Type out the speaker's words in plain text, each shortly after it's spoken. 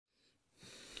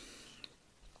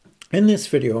In this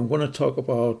video, I'm going to talk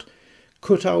about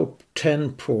CutOut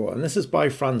 10 Pro, and this is by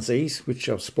Franzis, which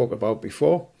I've spoke about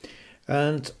before.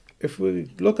 And if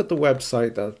we look at the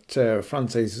website that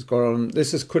Franzis has got on,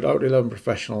 this is CutOut 11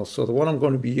 Professional. So the one I'm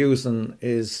going to be using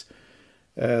is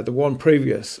the one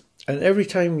previous. And every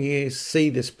time you see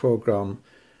this program,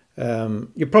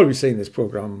 you've probably seen this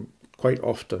program quite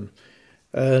often.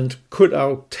 And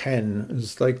CutOut 10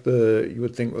 is like you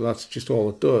would think, well, that's just all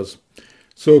it does.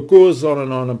 So it goes on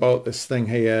and on about this thing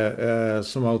here,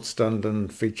 some outstanding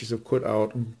features of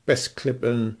CutOut, best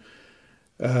clipping,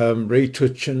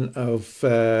 retouching of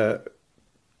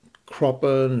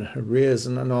cropping,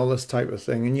 erasing and all this type of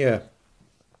thing. And yeah,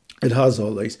 it has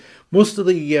all these. Most of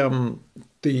the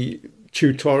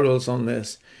tutorials on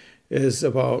this is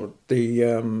about the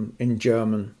in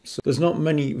German. So there's not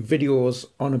many videos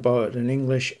on about it in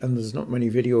English, and there's not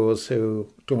many videos who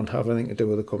don't have anything to do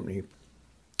with the company.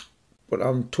 But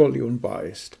I'm totally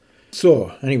unbiased.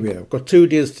 So anyway, I've got 2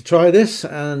 days to try this,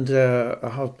 and I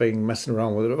have been messing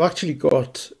around with it. I've actually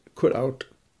got CutOut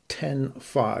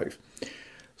 10.5.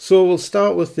 So we'll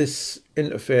start with this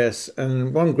interface,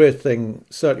 and one great thing,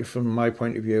 certainly from my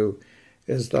point of view,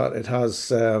 is that it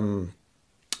has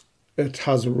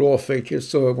raw features.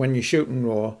 So when you're shooting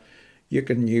raw, you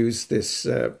can use this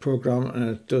program, and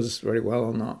it does very well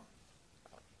on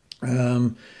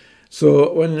that.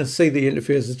 So when you see the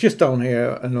interface, it's just down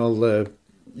here and all the,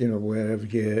 wherever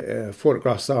your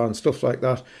photographs are and stuff like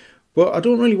that. But I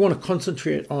don't really want to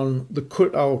concentrate on the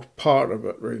cutout part of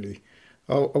it, really.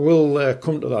 I will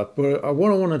come to that. But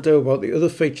what I want to do about the other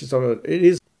features of it,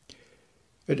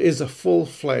 it is a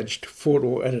full-fledged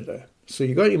photo editor. So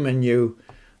you got your menu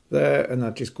there, and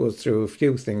that just goes through a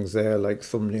few things there, like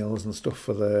thumbnails and stuff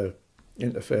for the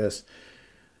interface.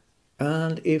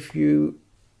 And if you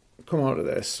come out of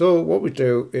this, so what we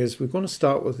do is we're going to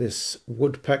start with this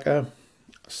woodpecker.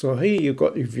 So here you've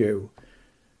got your view,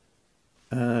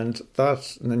 and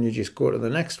then you just go to the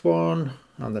next one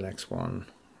and the next one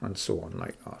and so on,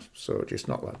 like that. So just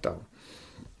knock that down.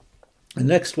 The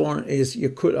next one is your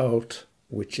cutout,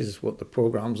 which is what the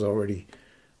program's already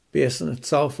basing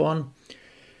itself on.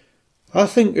 I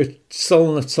think it's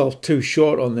selling itself too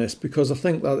short on this, because I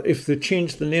think that if they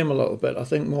change the name a little bit, I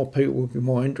think more people would be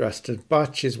more interested.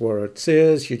 Batch is where it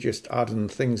says, you're just adding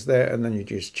things there, and then you're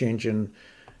just changing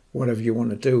whatever you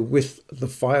want to do with the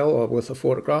file or with a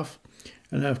photograph.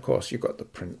 And then of course you've got the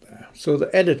print there. So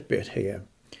the edit bit here.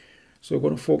 So we're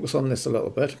going to focus on this a little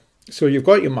bit. So you've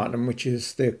got your mapping, which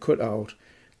is the cutout.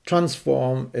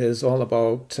 Transform is all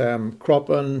about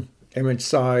cropping, image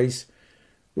size,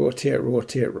 rotate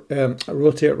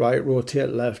right, rotate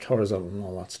left, horizontal, and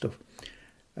all that stuff.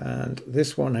 And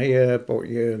this one here about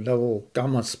your level,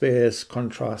 gamma, space,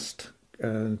 contrast,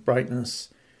 and brightness,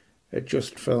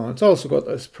 adjust fill. It's also got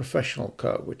this professional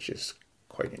cut, which is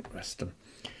quite interesting.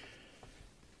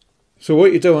 So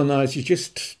what you're doing now is you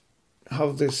just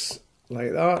have this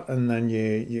like that, and then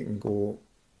you can go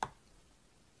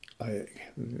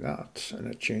like that, and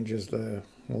it changes the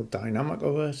whole dynamic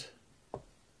of it.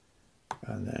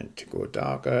 And then to go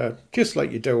darker, just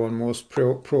like you do on most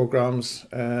programs.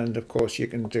 And of course you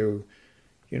can do,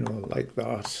 like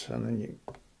that, and then you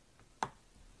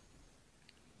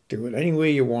do it any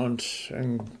way you want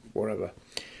and whatever.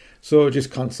 So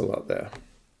just cancel that there.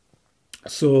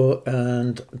 So,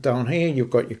 and down here you've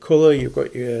got your color, you've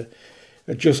got your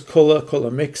adjust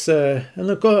color mixer, and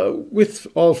they've got, with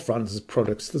all Franzis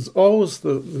products, there's always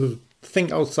the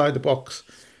think outside the box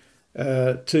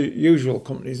to usual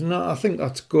companies, and I think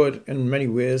that's good in many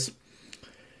ways.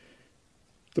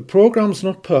 The program's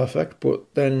not perfect,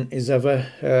 but then is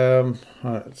ever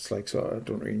it's like, so I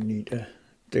don't really need to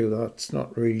do that. It's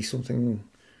not really something.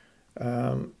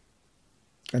 And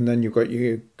then you've got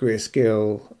your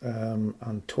grayscale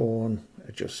and tone,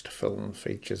 adjust film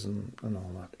features and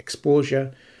all that.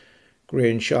 Exposure,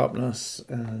 grain sharpness,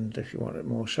 and if you wanted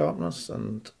more sharpness,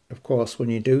 and of course when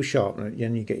you do sharpen it,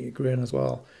 then you get your grain as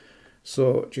well.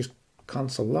 So just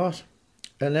cancel that.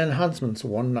 And then enhancement's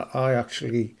one that I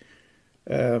actually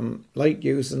like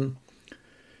using.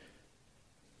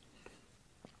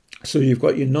 So you've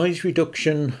got your noise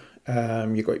reduction,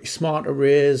 you've got your smart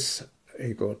arrays,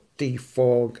 you've got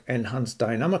defog, enhanced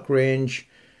dynamic range,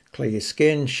 clear your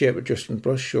skin, shape adjusting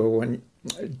brush. So when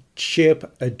shape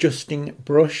adjusting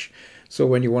brush, so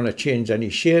when you want to change any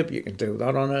shape, you can do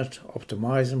that on it.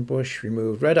 Optimizing brush,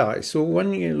 remove red eye. So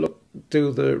when you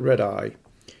do the red eye,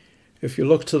 if you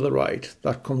look to the right,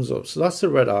 that comes up. So that's the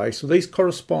red eye. So these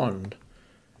correspond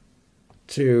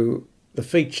to the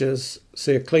features,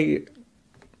 say clear.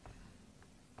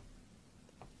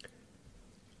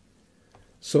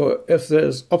 So if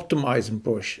there's optimizing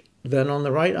brush, then on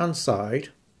the right hand side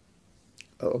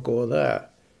it'll go there.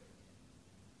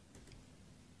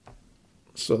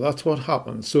 So that's what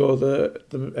happens. So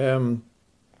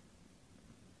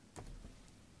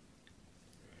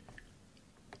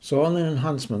so on the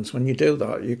enhancements, when you do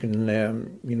that, you can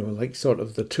you know, like sort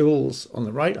of the tools on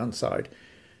the right hand side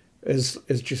is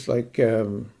just like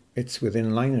it's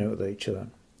within line with each other.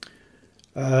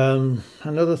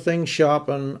 Another thing,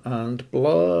 sharpen and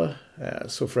blur.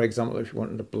 So for example, if you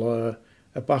wanted to blur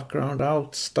a background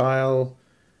out, style,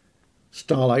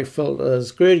 starlight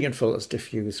filters, gradient filters,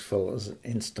 diffuse filters, and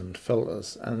instant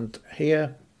filters. And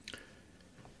here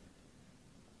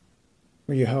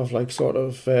you have like sort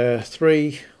of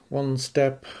three, one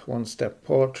step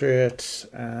portrait,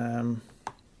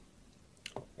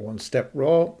 one step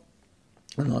raw,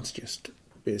 and that's just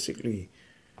basically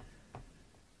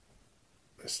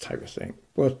this type of thing.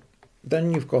 But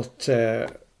then you've got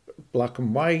black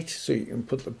and white, so you can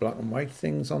put the black and white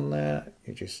things on there.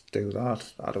 You just do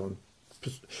that. I don't,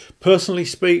 personally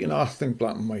speaking, I think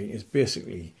black and white is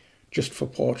basically just for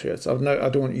portraits. I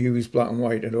don't use black and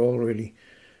white at all, really.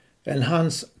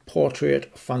 Enhance,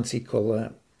 portrait, fancy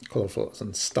color filters,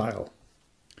 and style.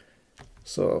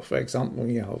 So for example,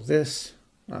 you have this,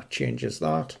 that changes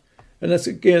that. And it's,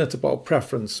 again, it's about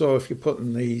preference. So if you're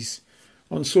putting these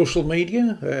on social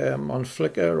media, on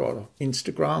Flickr or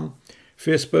Instagram,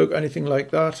 Facebook, anything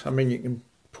like that, I mean, you can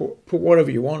put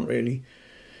whatever you want, really.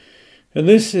 And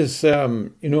this is,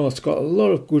 you know, it's got a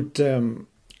lot of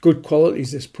good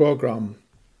qualities, this program.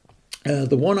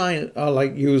 The one I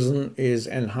like using is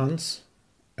Enhance,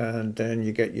 and then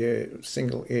you get your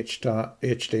single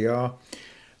HDR.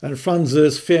 And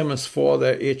Franzis famous for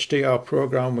their HDR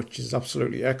program, which is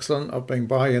absolutely excellent. I've been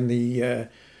buying the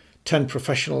 10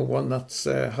 Professional one that's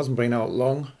hasn't been out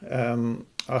long.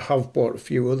 I have bought a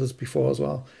few others before as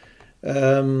well.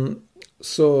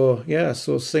 So yeah,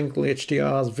 so single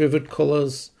HDRs, vivid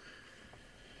colors.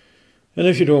 And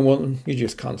if you don't want them, you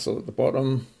just cancel at the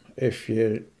bottom. If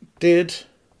you did,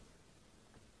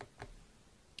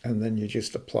 and then you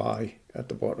just apply at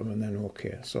the bottom and then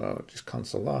OK. So I'll just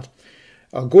cancel that.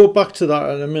 I'll go back to that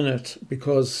in a minute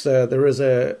because there is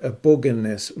a bug in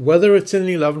this. Whether it's in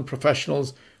the 11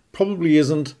 Professionals, probably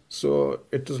isn't, so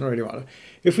it doesn't really matter.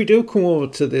 If we do come over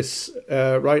to this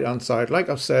right hand side, like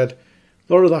I've said,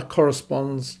 a lot of that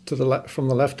corresponds to the from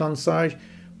the left hand side,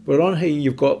 but on here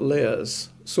you've got layers.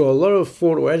 So a lot of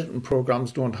photo editing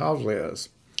programs don't have layers.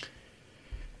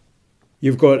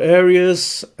 You've got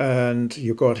areas and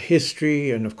you've got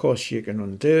history, and of course you can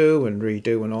undo and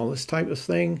redo and all this type of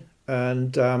thing.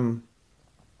 And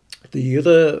the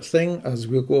other thing, as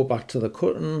we'll go back to the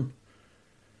cutting,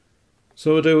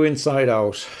 so we'll do inside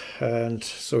out, and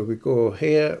so we go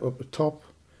here up the top,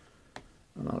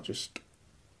 and I'll just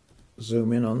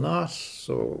zoom in on that.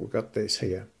 So we've got this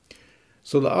here.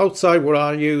 So the outside, what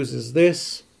I use is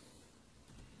this.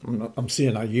 I'm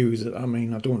saying I use it, I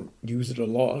mean I don't use it a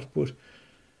lot, but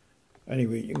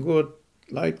anyway, you can go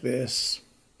like this.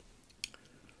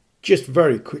 Just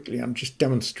very quickly, I'm just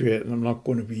demonstrating. I'm not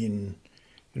going to be in,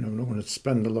 you know, I'm not going to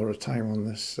spend a lot of time on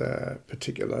this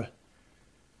particular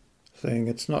thing.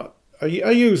 It's not, I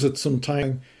use it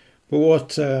sometime, but what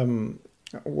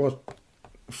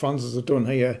Franzis have done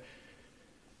here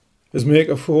is make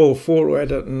a full photo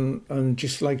edit and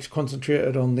just like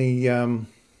concentrated on the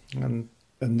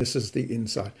and this is the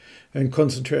inside, and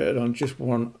concentrated on just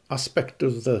one aspect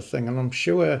of the thing. And I'm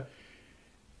sure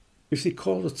if they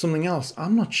called it something else,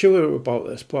 I'm not sure about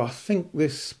this, but I think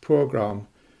this program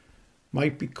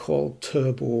might be called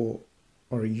Turbo,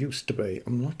 or it used to be.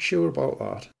 I'm not sure about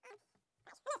that.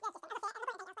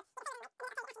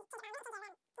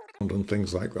 And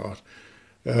things like that.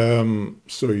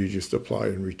 So you just apply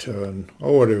and return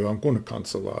or whatever. I'm going to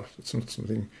cancel that. It's not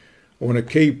something I want to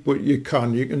keep, but you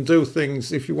can do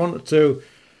things if you wanted to.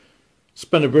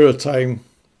 Spend a bit of time,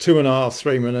 2.5 to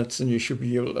 3 minutes, and you should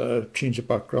be able to change the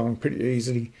background pretty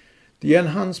easily. The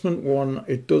enhancement one,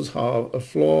 it does have a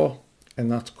flaw,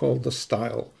 and that's called the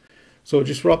style. So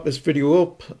just wrap this video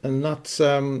up, and that's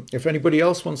if anybody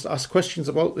else wants to ask questions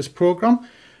about this program,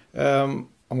 I'm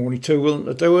only too willing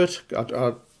to do it.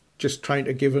 I'm just trying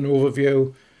to give an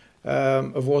overview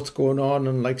of what's going on,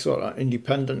 and like sort of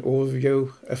independent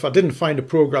overview. If I didn't find a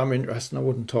program interesting, I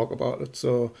wouldn't talk about it.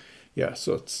 So yeah,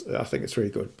 so I think it's really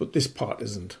good, but this part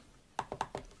isn't.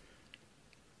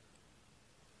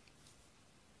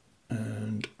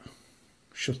 And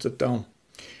shuts it down.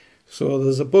 So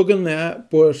there's a bug in there,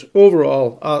 but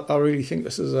overall, I really think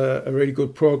this is a really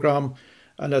good program,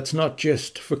 and it's not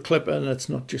just for clipping. It's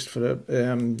not just for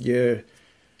your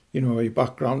you know, your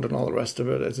background and all the rest of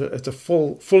it. It's a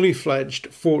fully fledged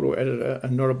photo editor,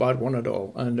 and not a bad one at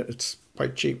all. And it's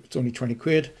quite cheap. It's only 20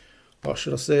 quid, or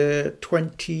should I say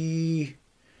 20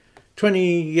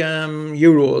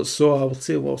 euros. So I would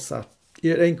say, what's that?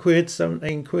 18 quid,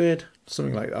 17 quid,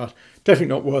 something like that.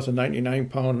 Definitely not worth a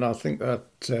 £99. I think that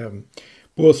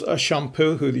both a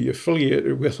shampoo, who they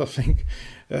affiliated with, I think,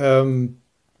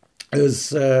 is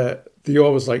they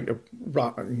always like to,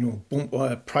 you know,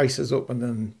 bump prices up, and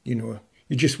then, you know,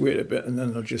 you just wait a bit and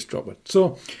then they'll just drop it.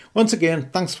 So once again,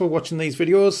 thanks for watching these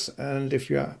videos, and if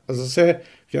you, as I say,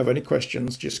 if you have any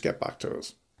questions, just get back to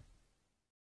us.